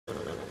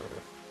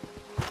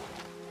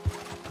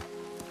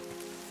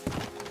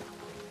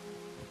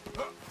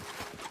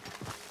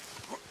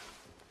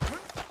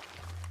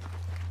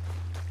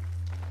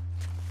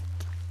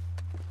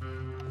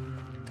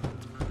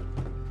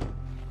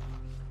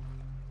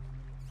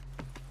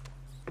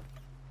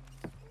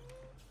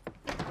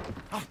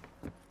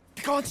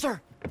Be gone, sir.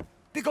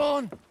 Be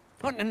gone.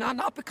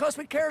 Not because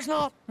we cares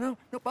not. No,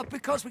 but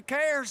because we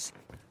cares.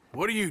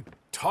 What are you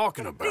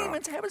talking about?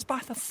 Demons have us by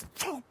the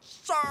throat,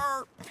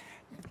 sir.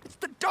 It's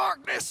the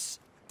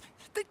darkness.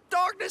 The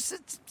darkness,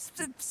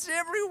 it's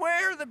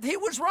everywhere. He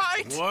was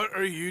right. What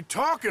are you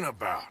talking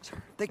about?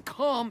 They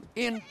come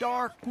in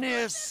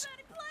darkness.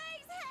 Somebody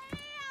please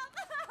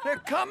help! They're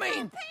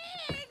coming.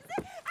 Pigs!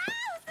 Oh,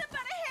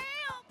 somebody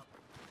help!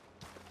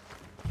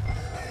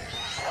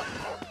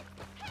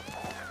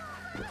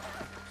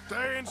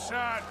 Stay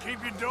inside.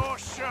 Keep your door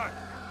shut.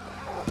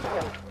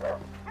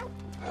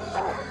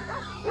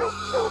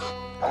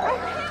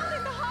 Help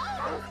in the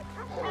hall!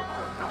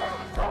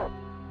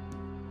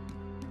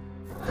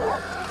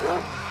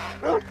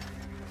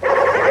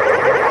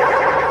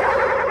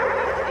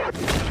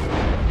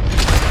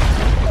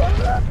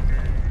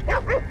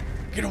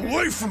 Get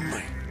away from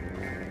me!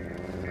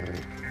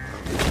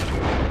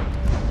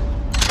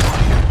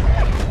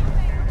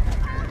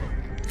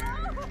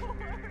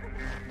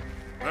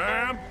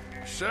 Ma'am,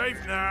 safe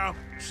now.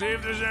 See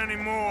if there's any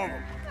more of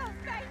them. Oh,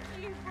 thank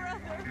you,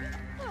 brother.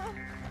 Oh.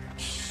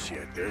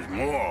 Shit, there's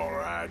more, all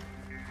right.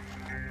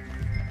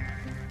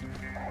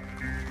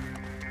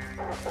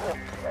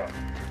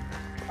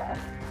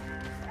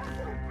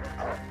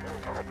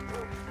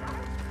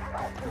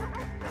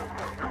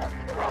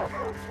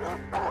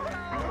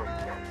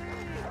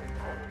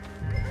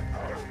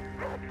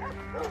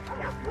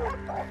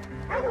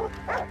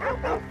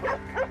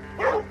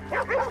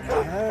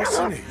 Nice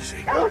and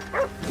easy.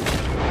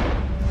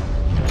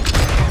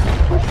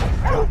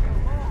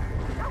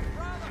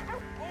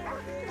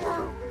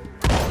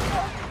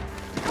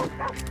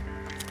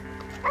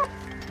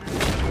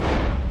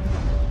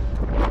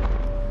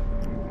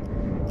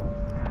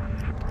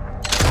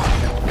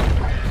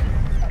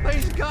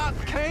 They's got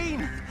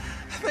Kane.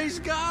 They's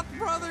got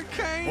Brother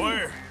Kane.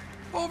 Where?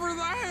 Over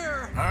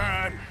there. All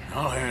right,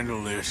 I'll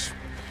handle this.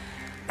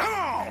 Come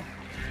on!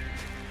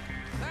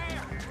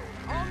 There.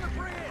 On the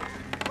bridge.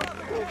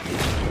 Brother Kane.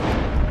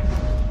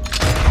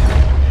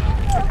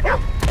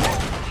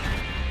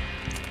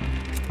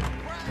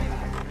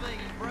 Please,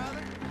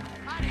 brother.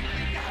 I didn't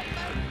think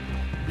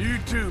I'd know. You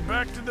two,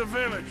 back to the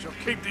village. I'll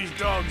keep these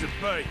dogs at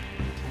bay.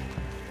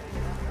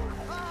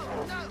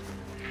 Oh,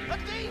 no. A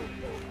demon.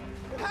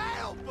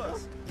 Help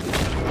us.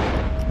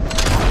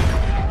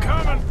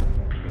 Coming!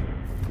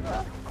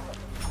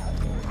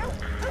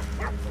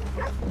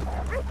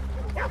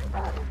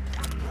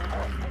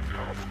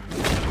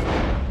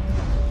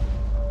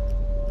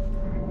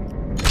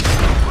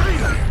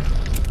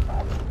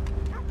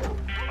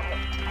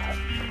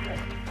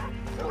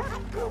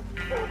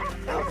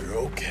 You're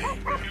okay.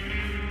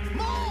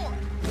 More.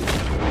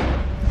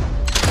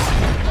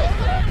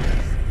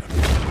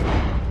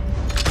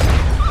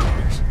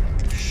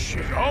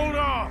 Shit, hold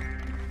on!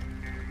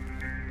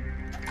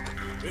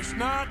 It's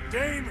not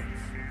demons.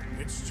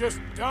 It's just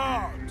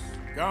dogs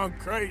gone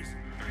crazy.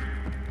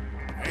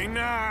 Ain't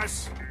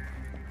nice.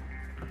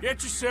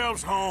 Get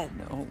yourselves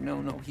home.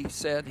 No. He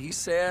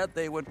said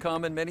they would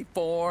come in many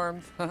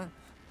forms.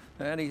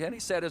 And he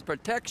said his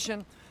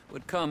protection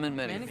would come in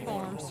many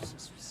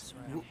forms.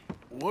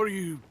 What are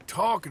you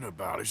talking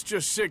about? It's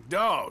just sick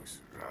dogs.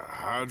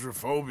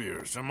 Hydrophobia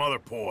or some other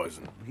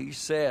poison. He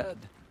said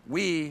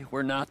we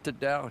were not to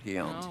doubt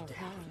him.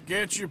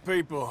 Get your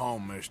people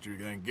home, mister.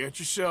 Then get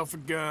yourself a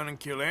gun and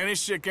kill any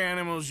sick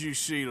animals you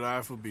see.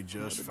 Life will be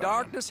just fine.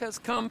 Darkness has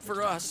come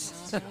for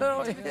us.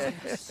 Oh, yeah,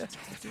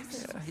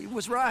 he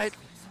was right.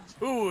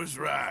 Who was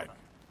right?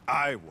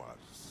 I was.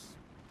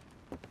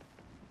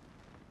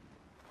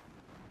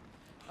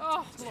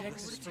 Oh, Protect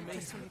us from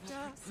evil.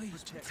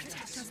 Please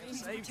protect us.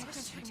 Save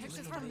us. protect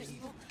us from the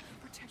evil.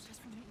 Protect us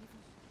from the evil.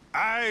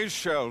 I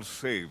shall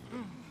save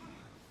them.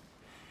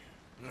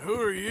 And who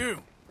are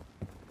you?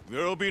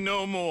 There'll be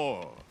no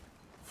more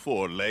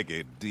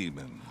four-legged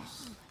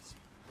demons.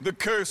 The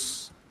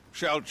curse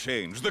shall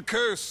change. The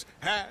curse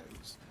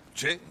has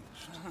changed.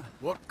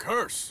 What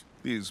curse?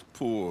 These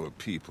poor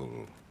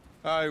people,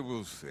 I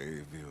will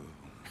save you.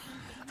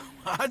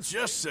 I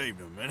just saved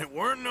him, and it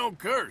weren't no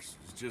curse.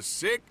 It's just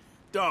sick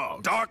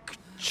dogs. Dark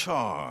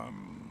charms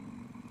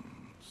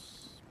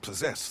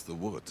possess the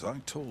woods, I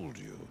told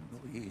you.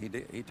 He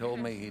did. He told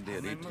me he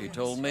did. He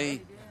told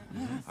me.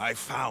 I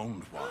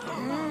found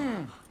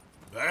one.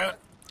 That?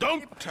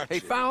 Don't touch He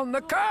it. found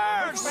the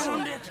curse.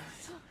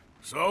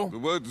 So? The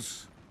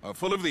woods are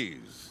full of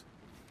these.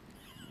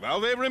 While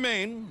they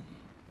remain,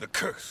 the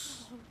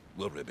curse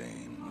will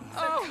remain.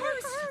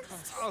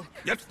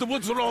 Yet the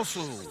woods are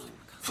also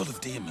full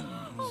of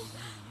demons.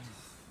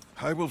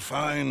 I will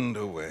find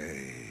a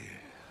way.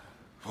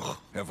 Oh,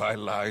 have I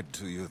lied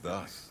to you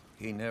thus?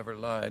 He never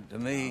lied to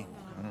me.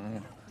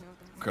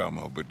 Come,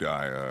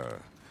 Obadiah.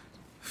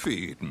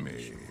 Feed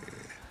me.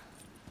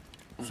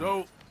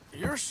 So,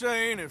 you're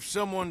saying if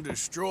someone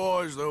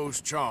destroys those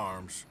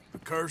charms, the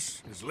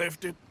curse is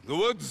lifted? The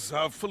woods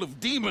are full of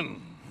demons.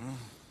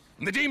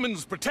 And the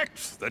demons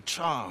protect the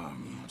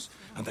charms.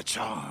 And the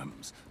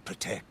charms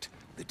protect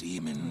the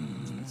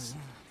demons.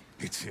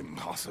 It's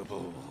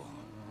impossible.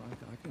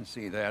 can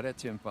see that.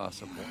 It's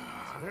impossible.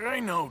 There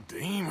ain't no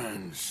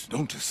demons.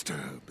 Don't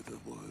disturb the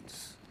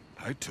woods.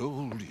 I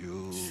told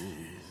you.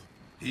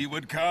 He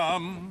would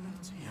come,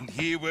 and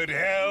he would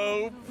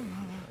help,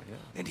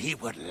 and he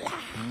would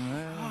laugh.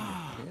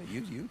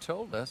 Yeah, you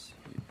told us.